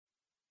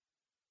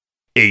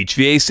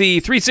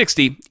HVAC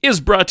 360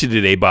 is brought to you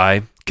today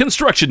by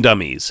Construction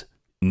Dummies.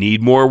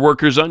 Need more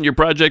workers on your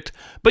project,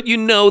 but you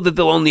know that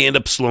they'll only end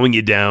up slowing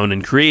you down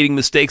and creating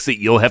mistakes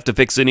that you'll have to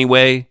fix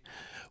anyway?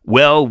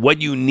 Well,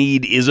 what you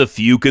need is a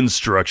few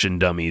construction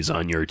dummies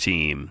on your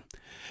team.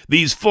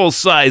 These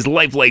full-size,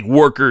 lifelike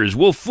workers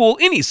will fool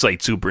any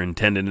site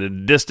superintendent at a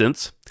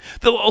distance.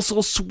 They'll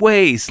also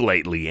sway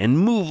slightly and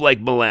move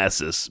like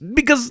molasses,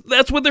 because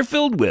that's what they're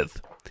filled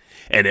with.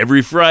 And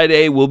every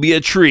Friday will be a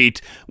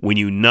treat when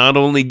you not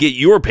only get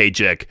your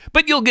paycheck,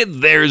 but you'll get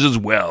theirs as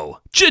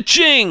well.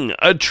 Cha-ching!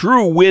 A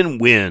true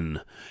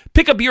win-win.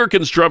 Pick up your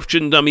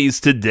construction dummies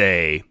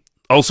today.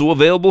 Also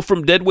available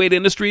from Deadweight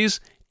Industries,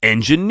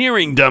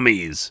 engineering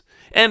dummies.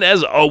 And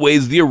as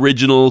always, the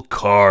original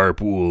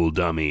carpool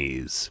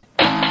dummies.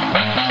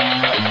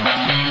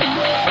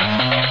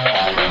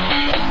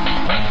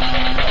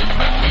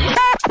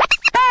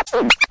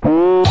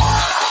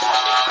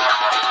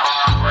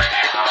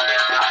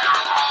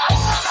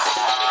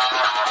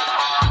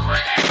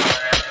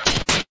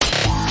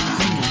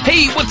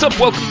 Hey, what's up?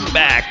 Welcome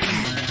back.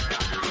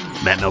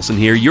 Matt Nelson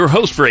here, your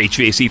host for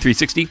HVAC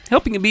 360,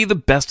 helping you be the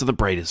best of the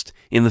brightest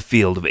in the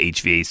field of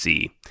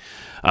HVAC.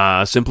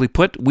 Simply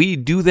put, we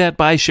do that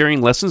by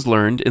sharing lessons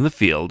learned in the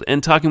field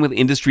and talking with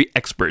industry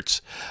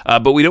experts.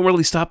 But we don't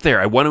really stop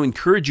there. I want to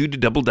encourage you to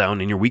double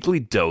down in your weekly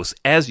dose,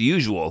 as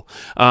usual,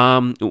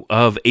 of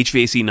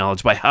HVAC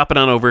knowledge by hopping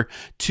on over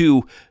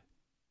to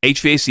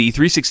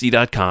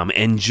HVAC360.com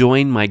and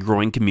join my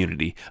growing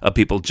community of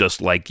people just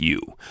like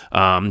you.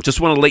 Just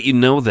want to let you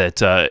know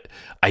that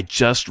I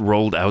just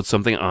rolled out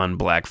something on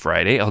Black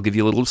Friday. I'll give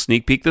you a little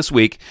sneak peek this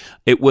week.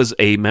 It was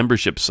a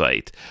membership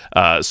site,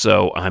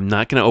 so I'm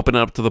not going to open it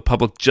up to the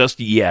public just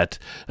yet,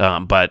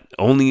 but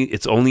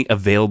it's only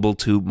available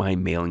to my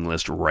mailing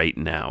list right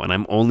now, and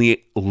I'm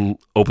only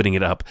opening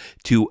it up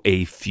to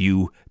a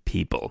few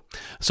people.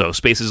 So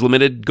space is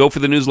limited. Go for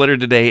the newsletter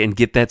today and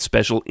get that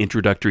special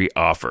introductory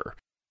offer.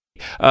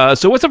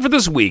 So what's up for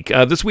this week?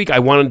 This week I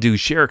wanted to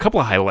share a couple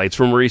of highlights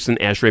from a recent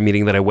ASHRAE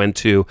meeting that I went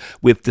to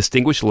with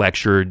distinguished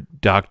lecturer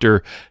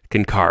Dr.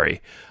 Kankari.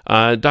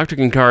 Dr.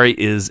 Kankari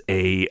is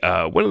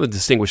one of the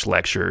distinguished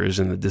lecturers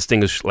in the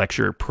distinguished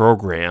lecturer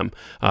program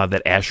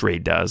that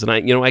ASHRAE does, and I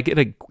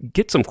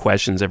get some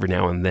questions every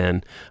now and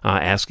then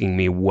asking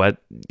me what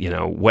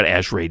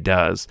ASHRAE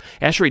does.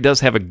 ASHRAE does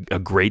have a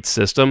great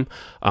system.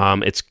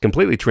 It's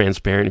completely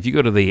transparent. If you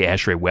go to the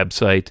ASHRAE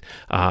website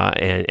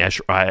and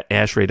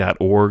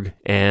ASHRAE.org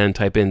and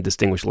type in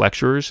distinguished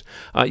lecturers,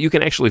 you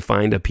can actually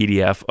find a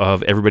PDF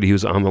of everybody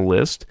who's on the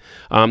list.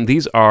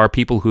 These are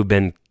people who've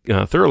been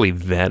thoroughly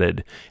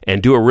vetted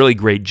and do a really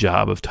great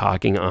job of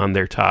talking on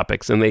their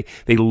topics, and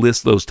they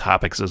list those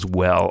topics as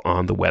well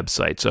on the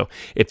website. So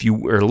if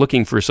you are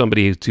looking for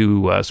somebody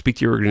to speak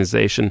to your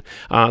organization,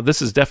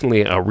 this is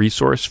definitely a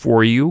resource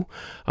for you.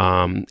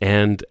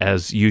 And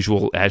as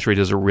usual, ASHRAE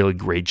does a really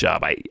great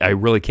job. I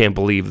really can't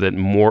believe that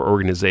more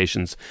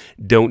organizations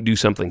don't do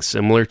something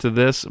similar to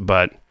this,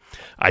 but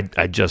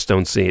I just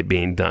don't see it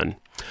being done.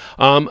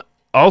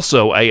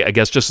 Also, I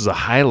guess just as a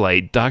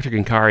highlight, Dr.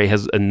 Kankari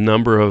has a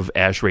number of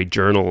ASHRAE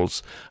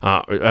journals,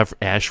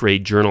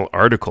 ASHRAE journal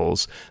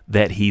articles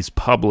that he's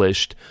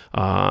published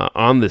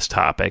on this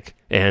topic,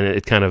 and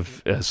it kind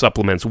of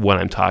supplements what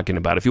I'm talking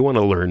about if you want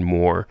to learn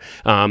more.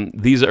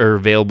 These are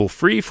available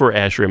free for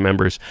ASHRAE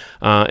members.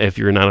 If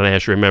you're not an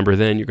ASHRAE member,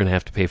 then you're going to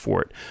have to pay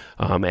for it,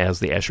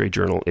 as the ASHRAE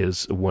journal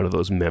is one of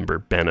those member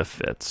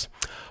benefits.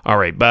 All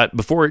right, but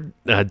before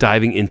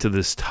diving into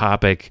this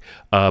topic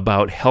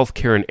about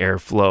healthcare and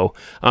airflow,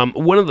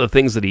 one of the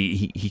things that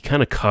he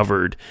kind of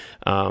covered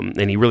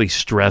and he really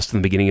stressed in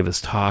the beginning of his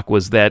talk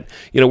was that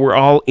we're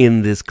all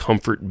in this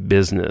comfort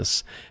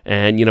business,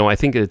 and I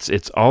think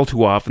it's all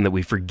too often that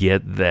we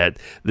forget that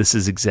this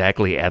is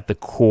exactly at the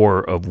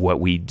core of what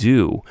we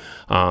do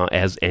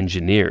as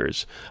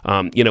engineers.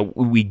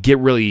 We get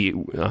really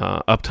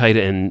uptight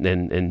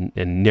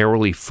and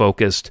narrowly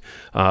focused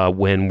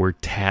when we're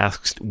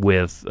tasked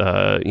with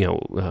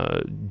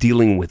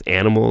dealing with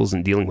animals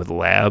and dealing with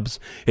labs.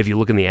 If you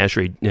look in the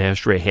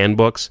ASHRAE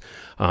handbooks,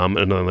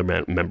 another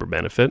member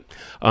benefit,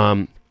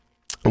 one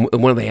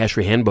of the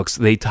ASHRAE handbooks,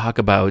 they talk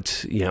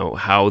about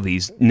how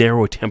these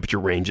narrow temperature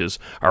ranges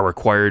are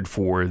required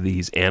for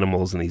these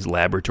animals in these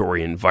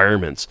laboratory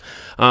environments.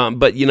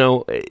 But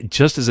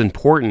just as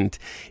important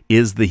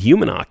is the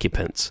human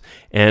occupants,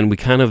 and we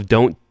kind of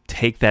don't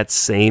take that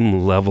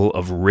same level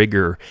of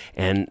rigor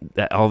and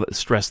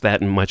stress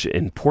that much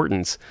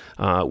importance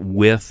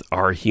with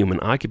our human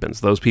occupants,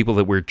 those people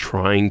that we're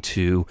trying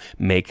to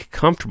make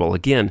comfortable.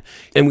 Again,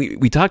 and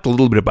we talked a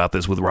little bit about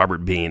this with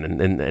Robert Bean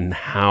and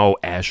how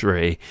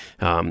ASHRAE,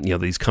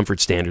 these comfort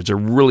standards are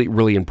really,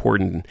 really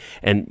important.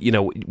 And,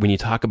 when you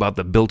talk about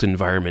the built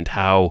environment,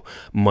 how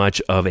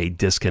much of a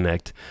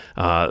disconnect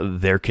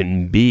there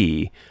can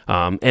be,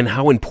 and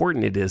how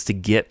important it is to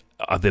get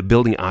the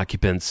building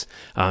occupants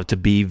to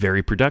be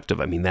very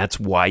productive. I mean, that's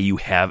why you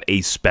have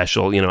a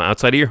special,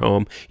 outside of your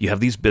home, you have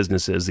these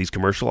businesses, these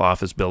commercial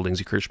office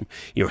buildings,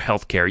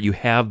 healthcare. You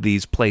have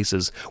these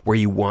places where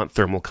you want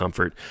thermal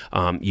comfort.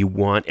 You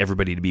want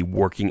everybody to be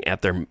working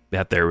at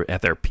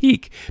their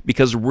peak,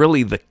 because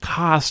really the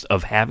cost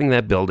of having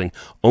that building,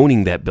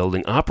 owning that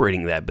building,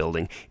 operating that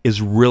building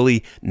is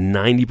really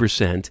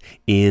 90%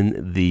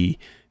 in the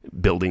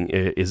building,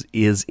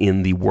 is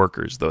in the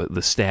workers,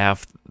 the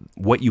staff,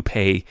 what you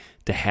pay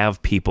to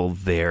have people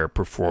there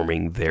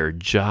performing their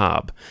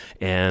job.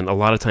 And a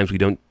lot of times we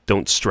don't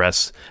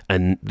stress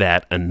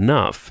that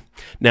enough.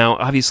 Now,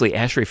 obviously,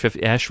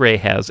 ASHRAE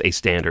has a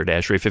standard,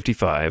 ASHRAE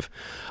 55,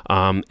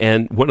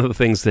 and one of the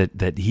things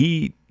that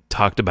he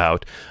talked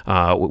about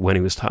when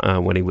he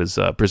was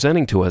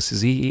presenting to us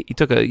is he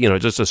took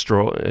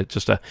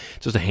just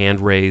a hand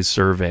raised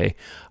survey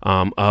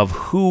of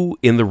who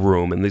in the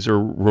room, and these are a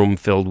room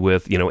filled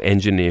with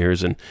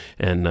engineers and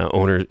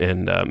owners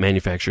and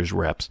manufacturers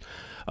reps.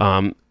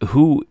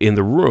 Who in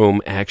the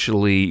room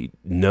actually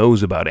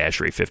knows about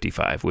ASHRAE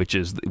 55, which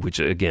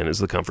again is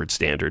the comfort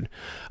standard.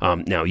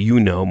 Now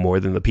more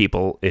than the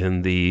people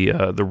in the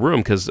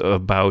room, because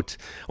about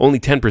only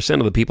 10%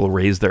 of the people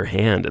raise their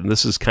hand, and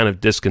this is kind of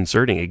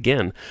disconcerting.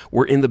 Again,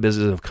 we're in the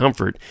business of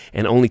comfort,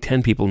 and only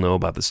 10 people know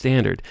about the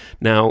standard.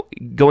 Now,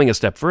 going a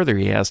step further,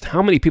 he asked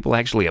how many people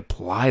actually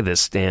apply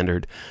this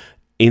standard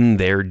in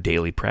their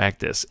daily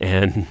practice,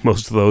 and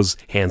most of those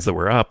hands that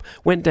were up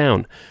went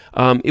down.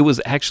 It was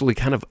actually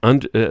kind of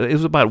it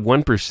was about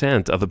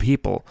 1% of the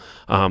people.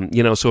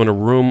 So in a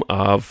room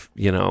of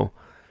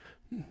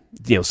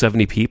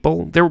 70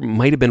 people, there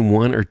might have been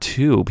 1 or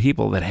 2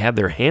 people that had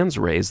their hands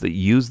raised that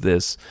used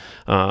this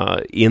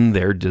in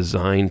their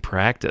design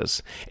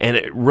practice. And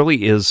it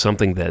really is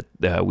something that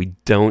we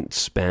don't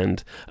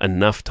spend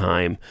enough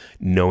time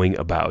knowing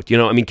about.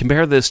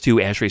 Compare this to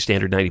ASHRAE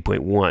Standard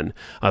 90.1,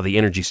 the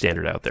energy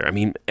standard out there. I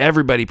mean,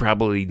 everybody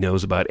probably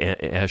knows about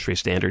ASHRAE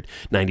Standard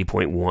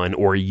 90.1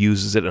 or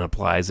uses it and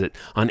applies it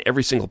on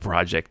every single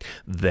project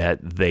that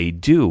they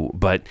do,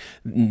 but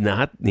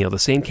not, the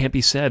same can't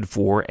be said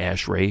for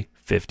ASHRAE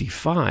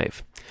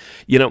 55.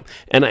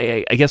 And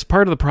I guess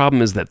part of the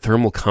problem is that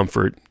thermal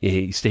comfort,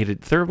 he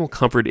stated, thermal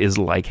comfort is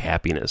like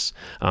happiness.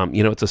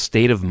 It's a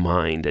state of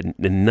mind, and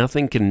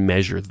nothing can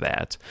measure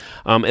that.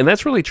 And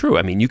that's really true.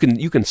 I mean, you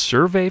can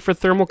survey for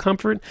thermal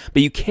comfort,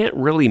 but you can't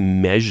really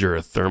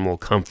measure thermal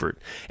comfort.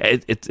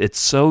 It's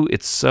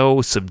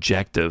so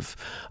subjective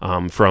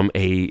from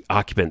a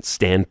occupant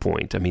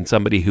standpoint. I mean,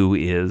 somebody who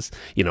is,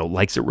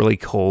 likes it really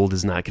cold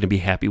is not going to be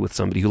happy with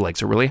somebody who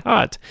likes it really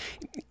hot.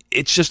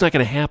 It's just not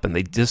going to happen.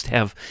 They just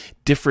have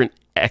different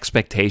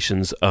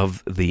expectations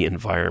of the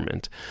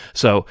environment.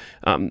 So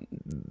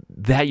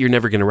that you're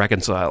never going to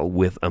reconcile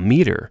with a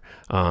meter.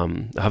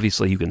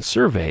 Obviously, you can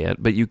survey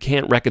it, but you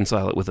can't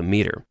reconcile it with a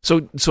meter. So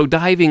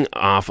diving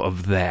off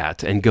of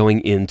that and going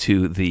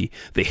into the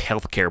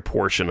healthcare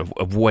portion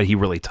of what he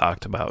really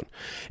talked about.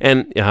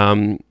 And,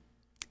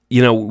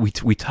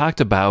 we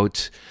talked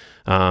about,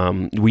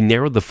 we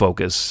narrowed the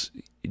focus,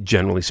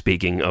 generally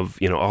speaking, of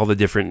all the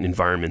different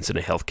environments in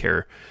a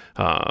healthcare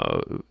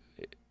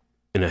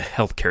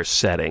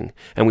setting,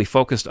 and we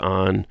focused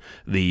on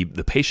the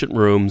patient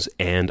rooms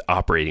and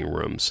operating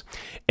rooms.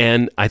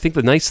 And I think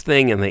the nice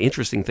thing and the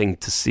interesting thing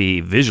to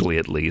see, visually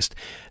at least,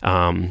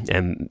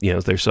 and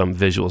there's some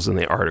visuals in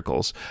the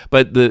articles,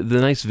 but the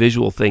nice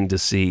visual thing to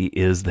see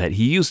is that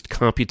he used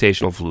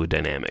computational fluid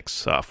dynamics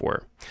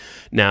software,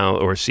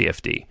 or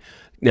CFD.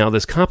 Now,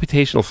 this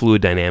computational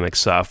fluid dynamics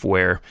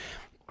software,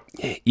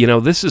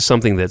 this is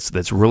something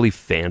that's really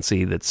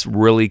fancy, that's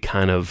really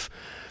kind of,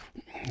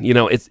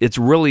 it's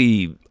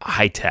really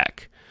high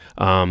tech,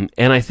 and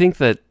I think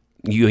that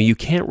you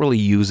can't really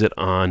use it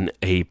on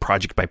a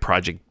project by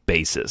project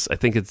basis. I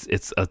think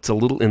it's a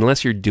little,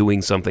 unless you're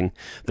doing something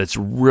that's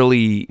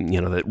really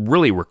that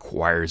really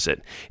requires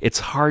it. It's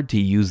hard to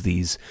use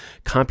these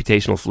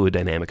computational fluid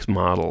dynamics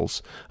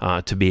models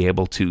to be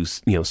able to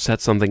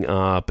set something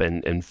up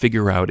and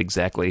figure out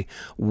exactly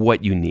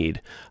what you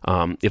need.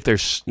 If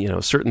there's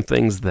certain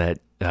things that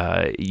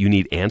you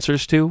need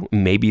answers to,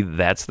 maybe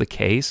that's the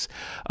case.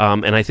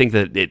 And I think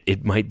that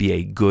it might be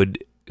a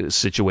good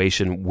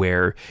situation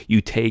where you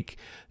take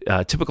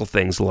typical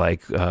things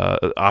like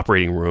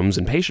operating rooms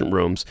and patient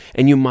rooms,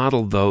 and you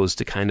model those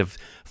to kind of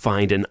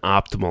find an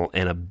optimal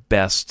and a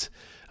best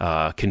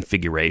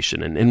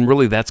configuration. And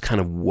really that's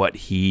kind of what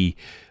he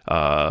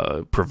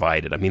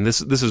provided. I mean,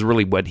 this is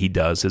really what he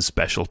does, his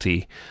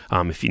specialty.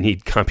 If you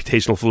need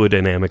computational fluid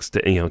dynamics,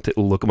 to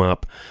look him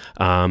up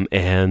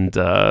and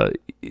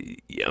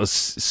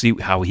see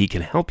how he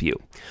can help you.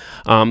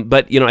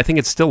 But I think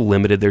it's still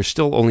limited. There's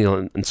still only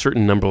a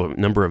certain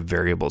number of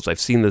variables. I've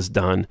seen this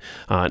done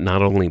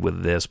not only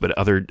with this, but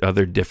other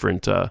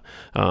different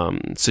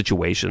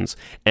situations,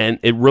 and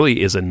it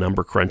really is a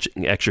number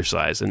crunching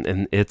exercise,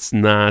 and it's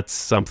not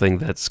something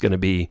that's going to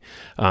be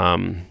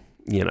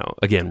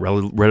again,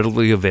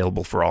 relatively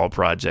available for all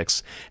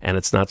projects, and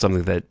it's not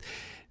something that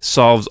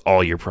solves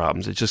all your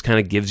problems. It just kind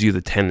of gives you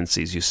the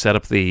tendencies. You set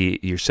up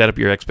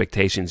your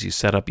expectations, you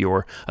set up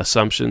your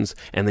assumptions,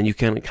 and then you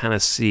can kind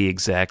of see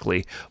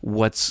exactly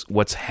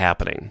what's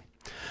happening.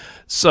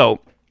 So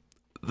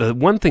the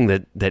one thing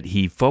that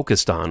he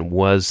focused on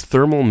was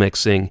thermal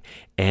mixing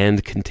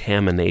and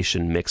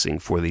contamination mixing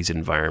for these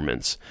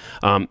environments.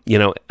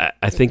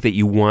 I think that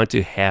you want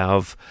to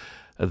have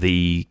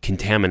the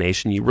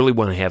contamination. You really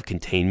want to have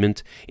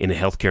containment in a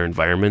healthcare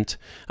environment.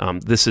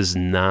 This is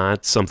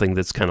not something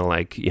that's kind of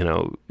like,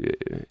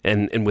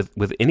 and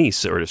with any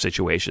sort of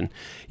situation,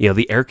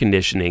 the air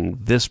conditioning,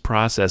 this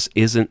process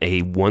isn't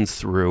a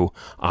once-through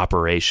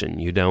operation.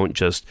 You don't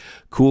just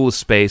cool a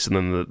space and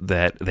then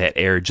that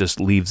air just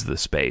leaves the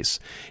space.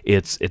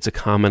 It's a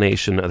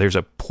combination. There's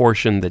a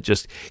portion that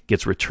just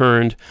gets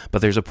returned,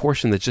 but there's a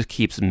portion that just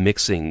keeps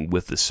mixing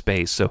with the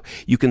space. So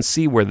you can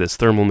see where this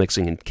thermal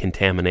mixing and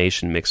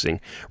contamination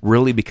mixing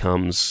really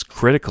becomes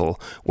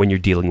critical when you're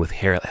dealing with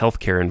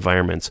healthcare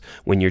environments,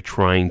 when you're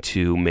trying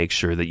to make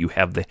sure that you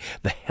have the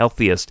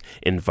healthiest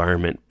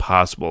environment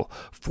possible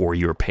for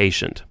your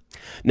patient.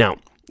 Now,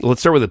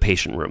 let's start with the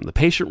patient room. The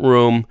patient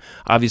room,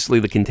 obviously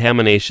the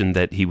contamination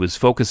that he was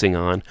focusing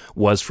on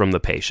was from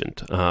the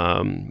patient.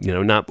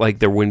 Not like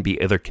there wouldn't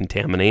be other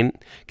contaminants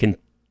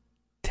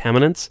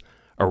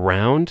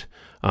around.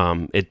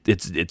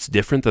 It's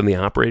different than the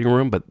operating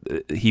room, but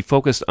he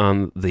focused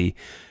on the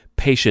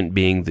patient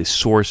being the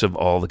source of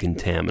all the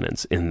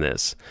contaminants in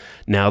this.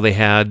 Now they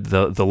had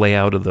the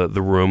layout of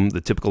the room,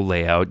 the typical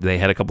layout. They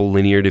had a couple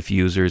linear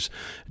diffusers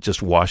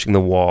just washing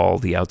the wall,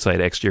 the outside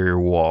exterior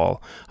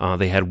wall.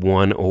 They had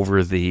one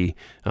over the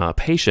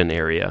patient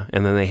area,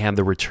 and then they had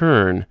the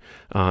return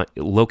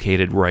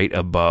located right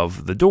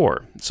above the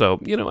door. So,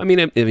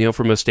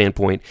 from a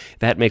standpoint,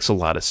 that makes a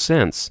lot of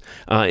sense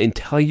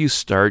until you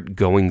start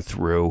going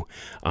through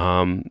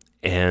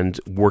and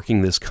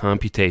working this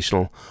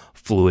computational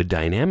fluid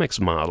dynamics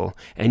model,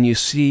 and you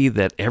see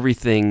that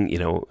everything,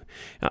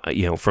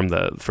 from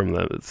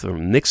the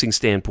mixing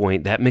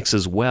standpoint, that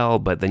mixes well,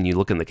 but then you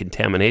look in the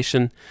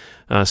contamination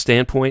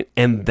standpoint,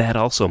 and that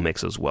also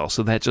mixes well.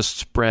 So that just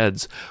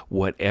spreads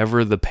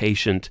whatever the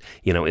patient,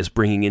 is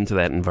bringing into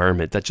that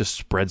environment. That just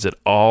spreads it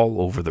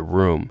all over the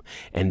room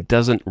and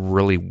doesn't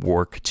really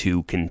work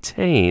to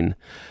contain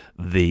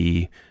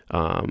the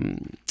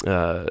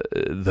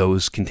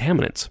those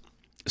contaminants.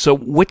 So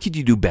what could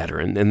you do better?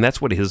 And that's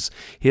what his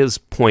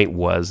point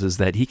was, is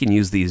that he can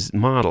use these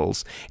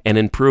models and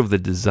improve the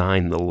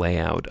design, the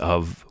layout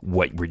of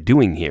what we're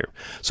doing here.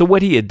 So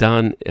what he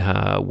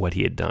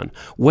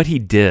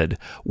did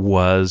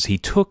was he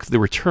took the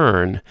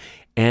return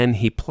and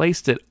he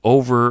placed it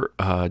over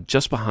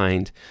just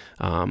behind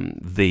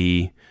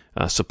the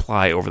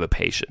supply over the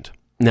patient.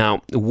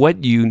 Now,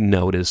 what you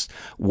notice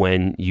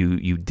when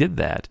you did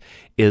that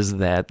is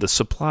that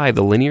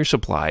the linear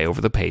supply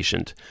over the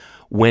patient,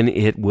 when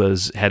it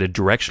had a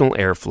directional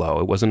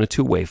airflow, it wasn't a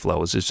two-way flow,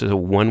 it was just a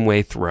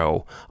one-way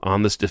throw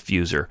on this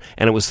diffuser,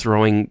 and it was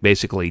throwing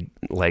basically,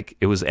 like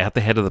it was at the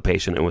head of the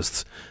patient, it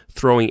was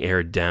throwing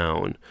air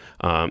down,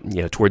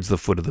 towards the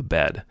foot of the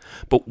bed.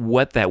 But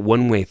what that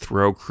one-way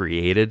throw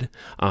created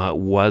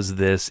was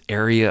this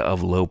area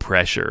of low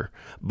pressure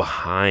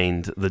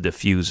behind the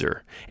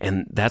diffuser,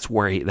 and that's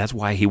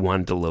why he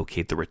wanted to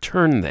locate the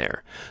return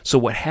there. So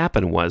what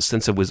happened was,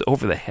 since it was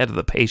over the head of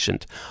the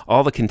patient,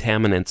 all the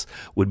contaminants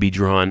would be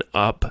drawn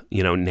up,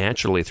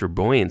 naturally through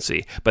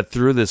buoyancy, but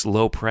through this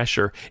low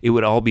pressure, it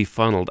would all be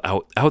funneled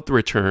out the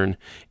return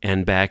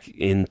and back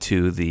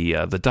into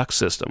the duct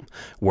system,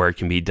 where it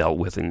can be dealt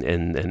with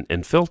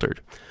and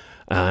filtered.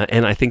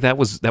 And I think that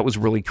was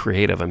really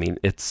creative. I mean,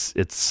 it's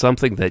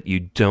something that you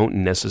don't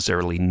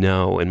necessarily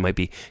know and might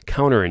be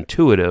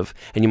counterintuitive,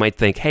 and you might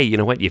think, hey, you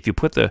know what? If you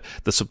put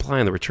the supply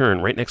and the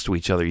return right next to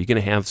each other, you're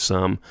going to have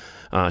some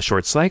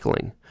short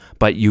cycling.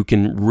 But you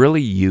can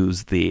really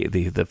use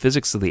the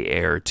physics of the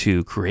air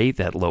to create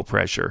that low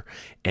pressure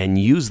and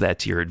use that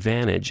to your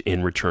advantage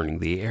in returning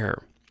the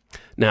air.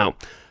 Now,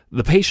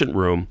 the patient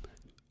room,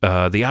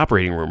 the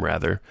operating room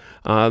rather,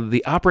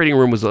 the operating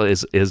room is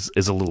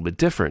a little bit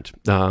different.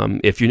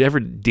 If you're never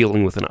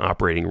dealing with an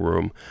operating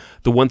room,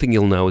 the one thing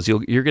you'll know is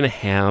you're going to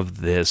have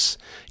this,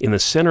 in the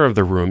center of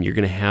the room, you're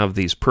going to have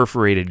these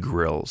perforated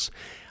grills.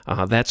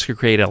 That's to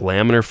create a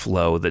laminar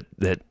flow that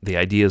the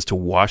idea is to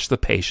wash the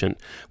patient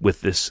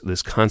with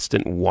this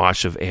constant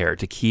wash of air,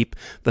 to keep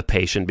the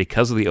patient,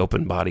 because of the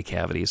open body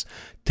cavities,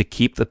 to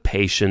keep the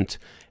patient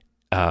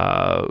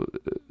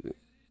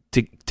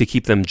to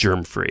keep them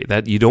germ-free.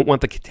 That you don't want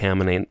the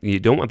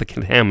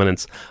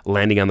contaminants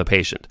landing on the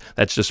patient.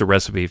 That's just a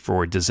recipe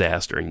for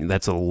disaster, and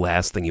that's the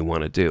last thing you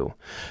want to do.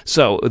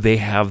 So they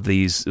have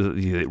these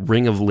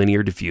ring of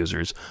linear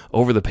diffusers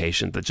over the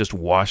patient that just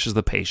washes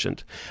the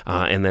patient,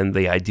 and then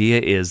the idea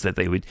is that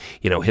they would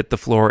hit the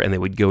floor and they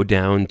would go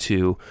down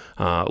to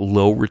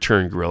low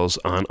return grills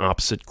on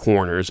opposite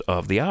corners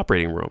of the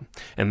operating room,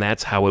 and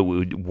that's how it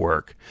would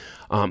work.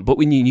 But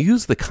when you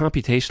use the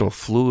computational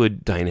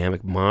fluid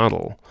dynamic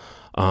model,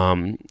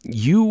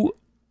 you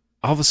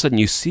all of a sudden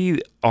you see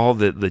all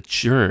the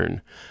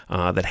churn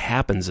that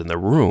happens in the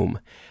room.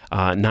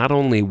 not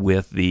only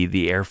with the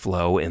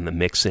airflow and the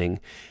mixing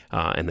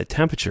and the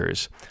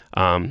temperatures.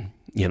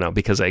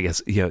 Because I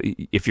guess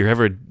if you're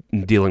ever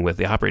dealing with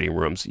the operating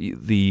rooms,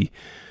 the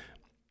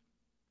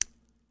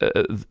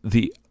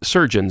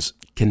surgeons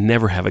can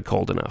never have it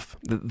cold enough.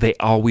 They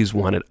always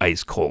want it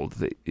ice cold.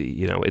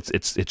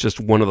 It's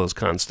just one of those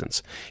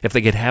constants. If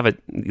they could have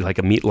it like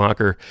a meat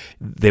locker,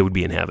 they would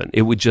be in heaven.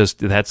 It would just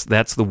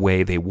that's the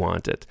way they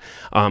want it.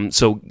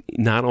 So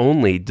not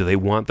only do they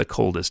want the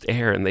coldest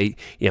air, and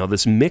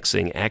this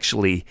mixing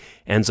actually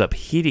ends up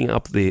heating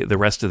up the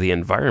rest of the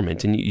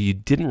environment, and you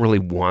didn't really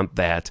want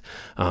that.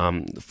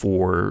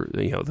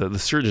 The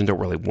surgeons don't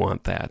really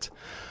want that.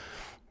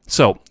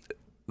 So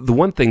the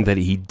one thing that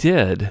he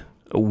did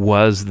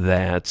was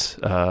that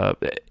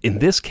in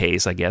this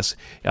case, I guess,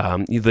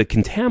 the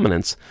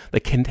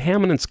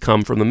contaminants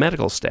come from the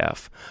medical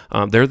staff.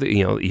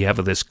 You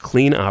have this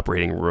clean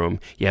operating room,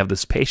 you have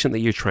this patient that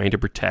you're trying to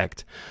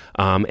protect,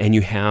 and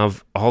you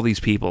have all these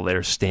people that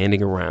are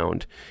standing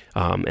around,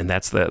 and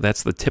that's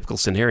the typical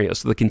scenario.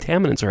 So the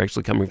contaminants are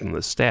actually coming from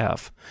the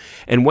staff,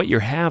 and what you're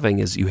having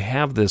is you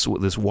have this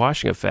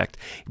washing effect,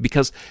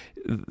 because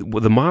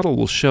the model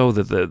will show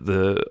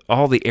that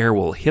all the air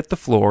will hit the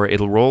floor,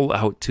 it'll roll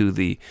out to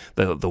the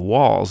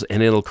walls,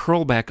 and it'll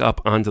curl back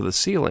up onto the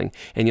ceiling,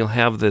 and you'll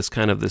have this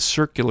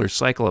circular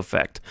cycle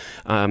effect.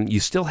 You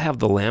still have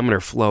the laminar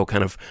flow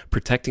kind of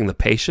protecting the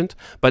patient,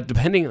 but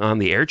depending on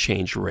the air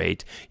change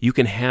rate, you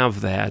can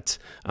have that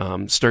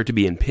start to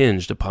be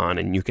impinged upon,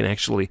 and you can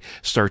actually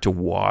start to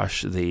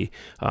wash the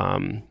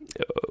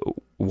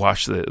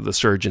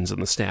surgeons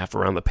and the staff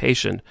around the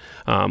patient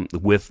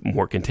with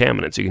more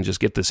contaminants. You can just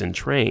get this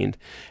entrained,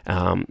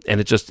 and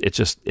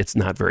it's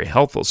not very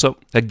helpful. So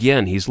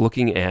again, he's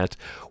looking at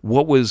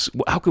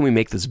how can we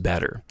make this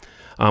better?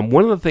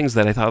 One of the things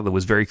that I thought that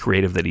was very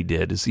creative that he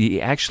did is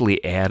he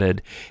actually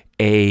added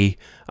a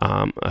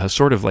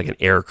sort of like an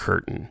air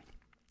curtain.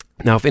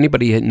 Now, if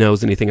anybody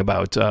knows anything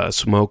about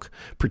smoke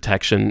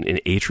protection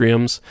in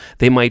atriums,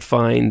 they might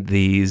find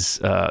these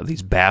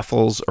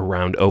baffles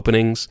around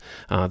openings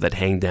that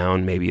hang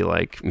down maybe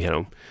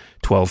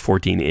 12,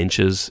 14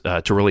 inches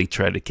to really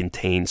try to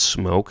contain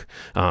smoke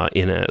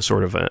in a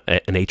sort of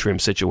an atrium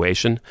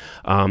situation.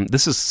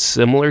 This is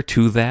similar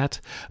to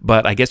that,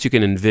 but I guess you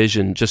can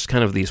envision just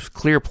kind of these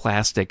clear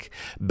plastic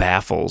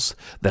baffles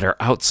that are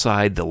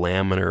outside the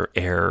laminar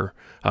air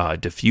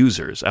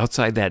diffusers,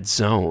 outside that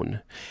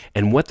zone.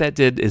 And what that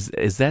did is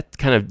that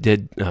kind of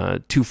did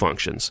two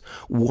functions.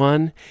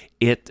 One,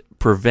 it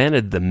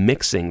prevented the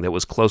mixing that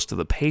was close to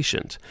the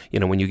patient.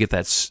 When you get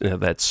that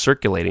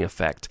circulating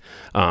effect,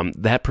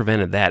 that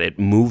prevented that. It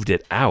moved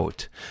it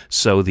out,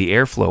 so the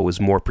airflow was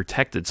more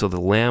protected. So the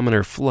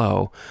laminar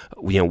flow,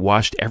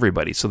 washed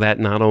everybody. So that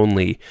not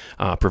only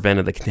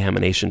prevented the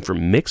contamination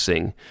from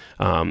mixing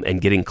and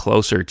getting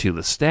closer to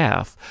the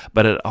staff,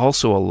 but it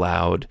also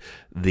allowed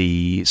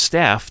the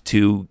staff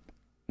to,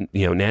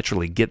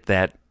 naturally get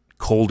that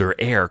colder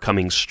air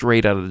coming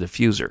straight out of the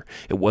diffuser.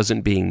 It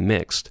wasn't being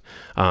mixed.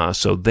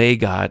 So they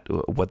got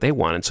what they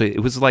wanted. So it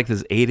was like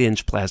this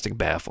 8-inch plastic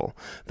baffle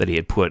that he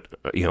had put,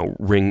 he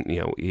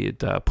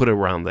had put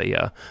around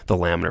the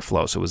laminar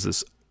flow. So it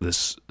was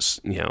this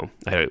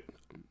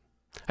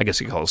I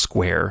guess you call it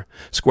a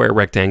square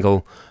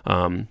rectangle,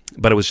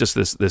 but it was just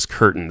this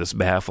curtain, this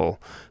baffle,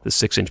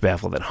 this 6-inch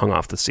baffle that hung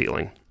off the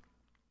ceiling.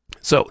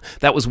 So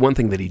that was one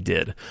thing that he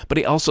did, but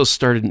he also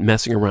started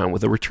messing around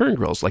with the return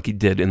grills like he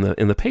did in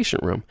the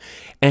patient room,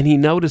 and he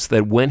noticed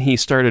that when he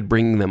started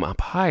bringing them up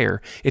higher,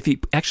 if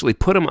he actually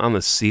put them on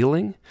the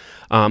ceiling,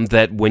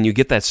 that when you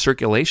get that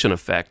circulation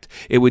effect,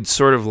 it would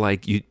sort of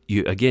like you'd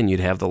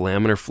have the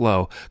laminar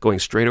flow going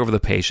straight over the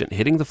patient,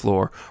 hitting the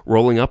floor,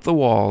 rolling up the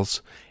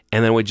walls,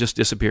 and then would just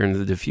disappear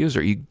into the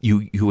diffuser.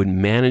 You would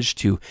manage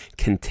to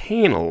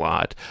contain a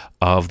lot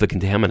of the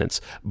contaminants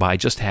by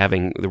just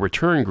having the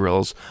return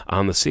grills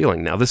on the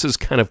ceiling. Now, this is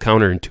kind of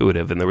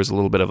counterintuitive, and there was a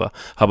little bit of a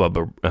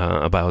hubbub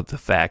about the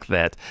fact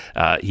that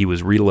he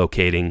was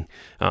relocating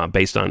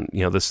based on,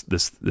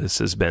 this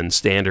has been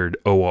standard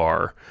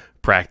OR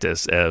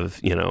practice of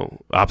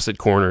opposite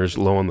corners,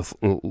 low on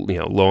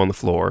the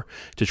floor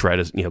to try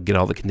to get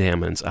all the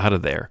contaminants out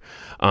of there,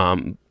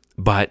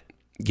 but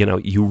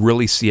you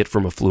really see it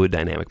from a fluid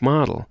dynamic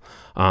model.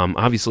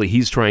 Obviously,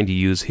 he's trying to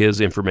use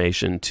his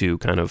information to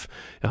kind of,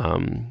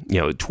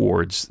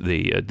 towards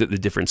the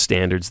different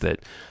standards that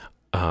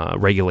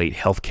regulate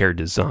healthcare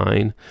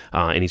design,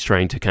 and he's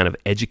trying to kind of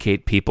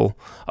educate people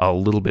a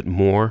little bit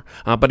more.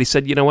 But he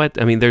said, you know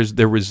what? I mean, there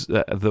was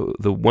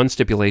the one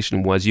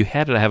stipulation was you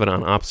had to have it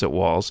on opposite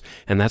walls,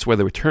 and that's where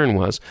the return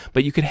was.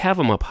 But you could have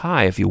them up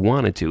high if you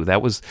wanted to.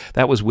 That was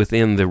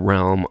within the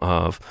realm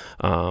of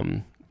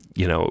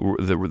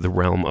the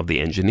realm of the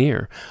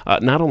engineer.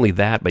 Not only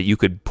that, but you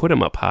could put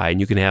them up high, and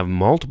you can have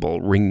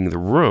multiple ringing the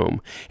room,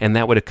 and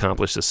that would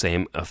accomplish the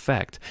same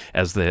effect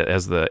as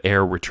the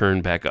air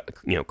returned back,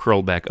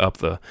 curled back up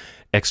the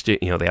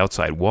the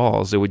outside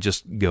walls, it would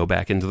just go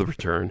back into the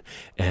return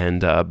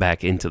and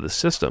back into the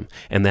system.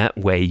 And that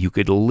way you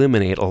could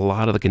eliminate a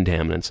lot of the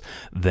contaminants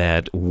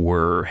that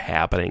were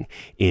happening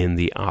in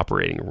the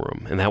operating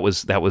room. And that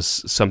was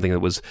something that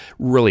was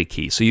really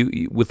key. So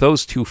with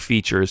those two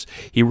features,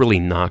 he really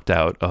knocked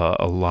out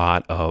a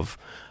lot of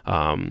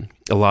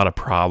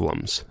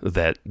problems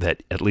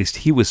that at least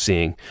he was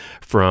seeing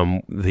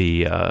from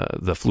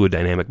the fluid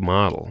dynamic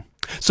model.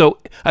 So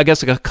I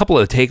guess a couple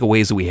of the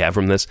takeaways that we have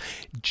from this: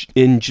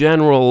 in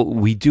general,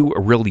 we do a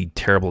really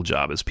terrible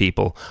job as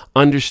people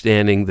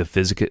understanding the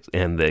physics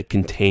and the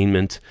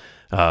containment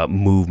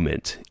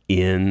movement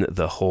in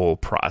the whole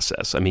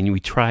process. I mean, we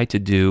try to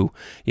do,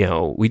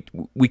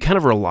 we kind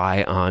of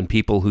rely on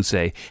people who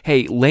say,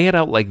 hey, lay it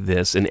out like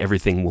this and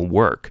everything will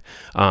work.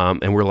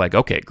 And we're like,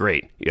 okay,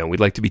 great. We'd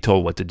like to be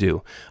told what to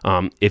do.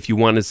 If you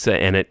want to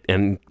say,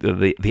 and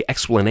the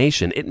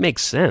explanation, it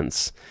makes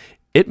sense.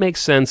 It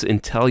makes sense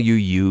until you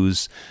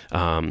use,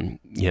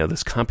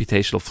 this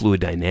computational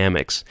fluid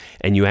dynamics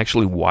and you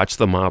actually watch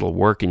the model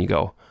work and you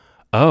go,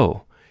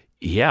 oh,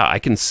 yeah, I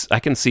can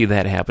see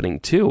that happening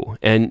too.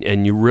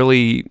 And you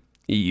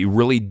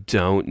really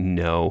don't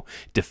know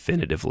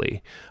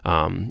definitively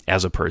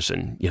as a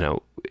person,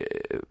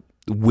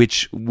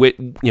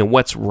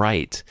 what's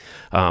right.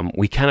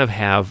 We kind of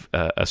have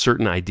a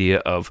certain idea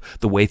of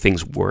the way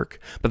things work,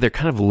 but they're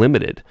kind of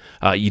limited.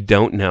 You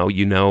don't know.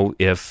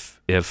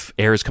 If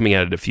air is coming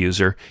out of a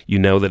diffuser, you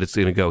know that it's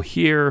going to go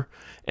here,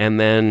 and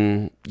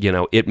then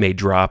it may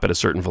drop at a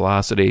certain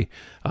velocity,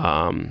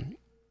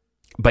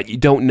 but you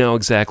don't know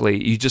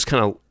exactly. You just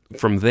kind of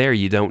from there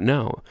you don't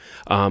know,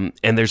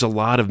 and there's a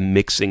lot of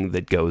mixing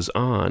that goes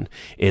on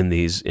in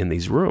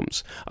these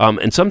rooms,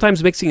 and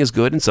sometimes mixing is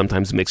good and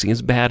sometimes mixing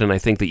is bad. And I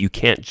think that you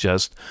can't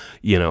just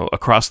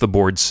across the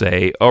board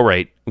say, all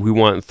right, we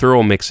want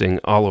thorough mixing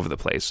all over the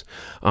place.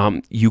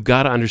 You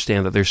got to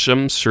understand that there's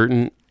some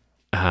certain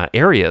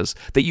areas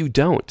that you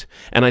don't.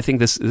 And I think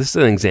this is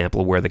an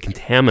example where the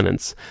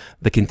contamination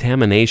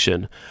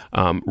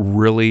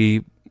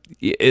really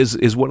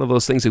is one of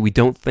those things that we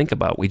don't think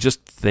about. We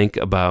just think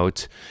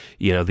about,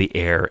 the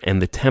air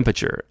and the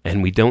temperature,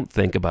 and we don't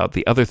think about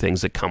the other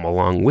things that come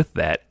along with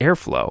that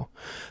airflow.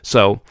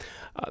 So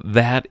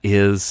that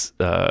is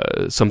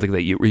something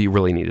that you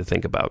really need to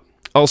think about.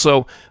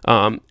 Also,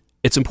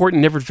 it's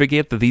important never to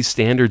forget that these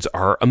standards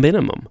are a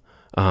minimum.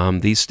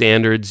 These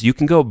standards, you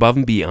can go above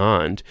and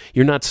beyond.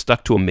 You're not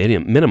stuck to a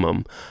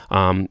minimum.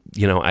 I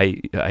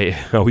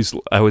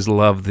always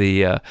love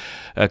the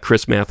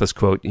Chris Mathis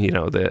quote.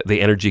 The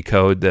energy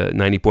code, the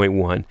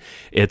 90.1.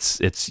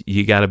 It's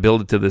you got to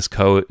build it to this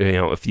code.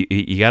 If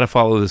you got to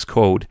follow this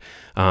code.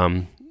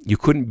 You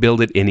couldn't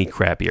build it any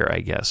crappier,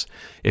 I guess.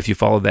 If you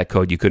followed that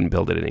code, you couldn't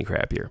build it any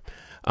crappier.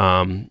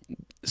 But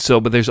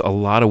there's a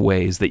lot of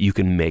ways that you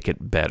can make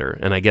it better,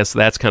 and I guess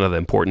that's kind of the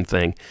important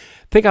thing.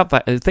 Think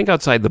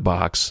outside the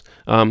box.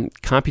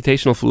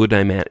 Computational fluid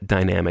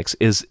dynamics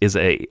is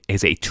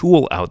a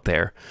tool out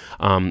there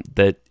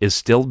that is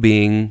still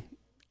being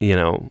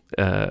kind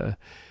of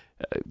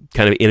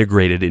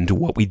integrated into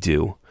what we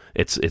do.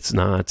 It's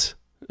not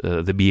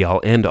the be all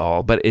end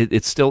all, but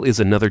it still is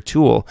another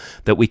tool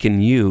that we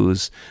can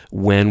use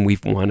when we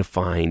want to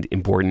find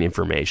important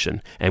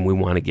information and we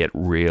want to get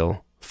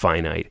real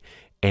finite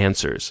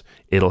answers.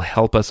 It'll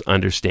help us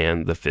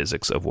understand the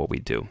physics of what we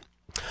do.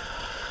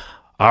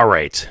 All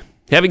right.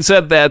 Having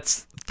said that,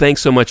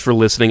 thanks so much for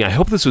listening. I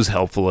hope this was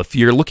helpful. If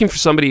you're looking for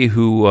somebody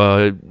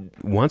who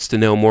wants to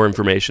know more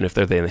information, if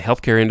they're in the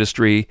healthcare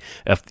industry,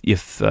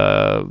 if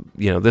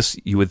this,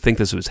 you would think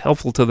this was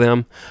helpful to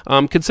them,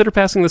 consider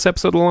passing this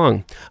episode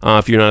along.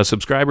 If you're not a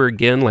subscriber,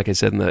 again, like I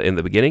said in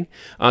the beginning,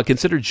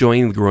 consider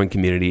joining the growing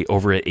community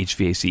over at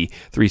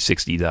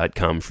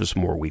HVAC360.com for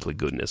some more weekly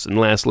goodness. And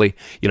lastly,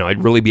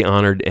 I'd really be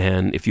honored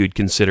and if you'd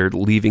considered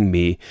leaving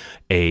me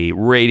a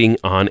rating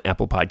on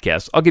Apple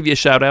Podcasts. I'll give you a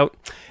shout out,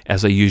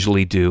 as I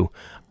usually do.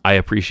 I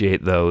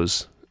appreciate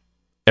those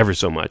ever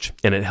so much,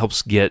 and it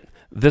helps get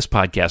this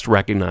podcast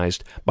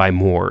recognized by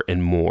more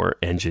and more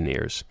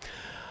engineers.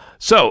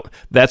 So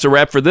that's a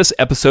wrap for this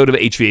episode of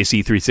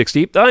HVAC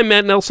 360. I'm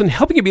Matt Nelson,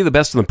 helping you be the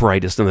best and the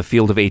brightest in the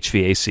field of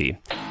HVAC.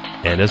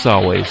 And as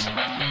always,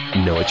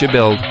 know what you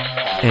build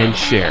and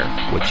share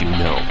what you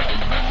know.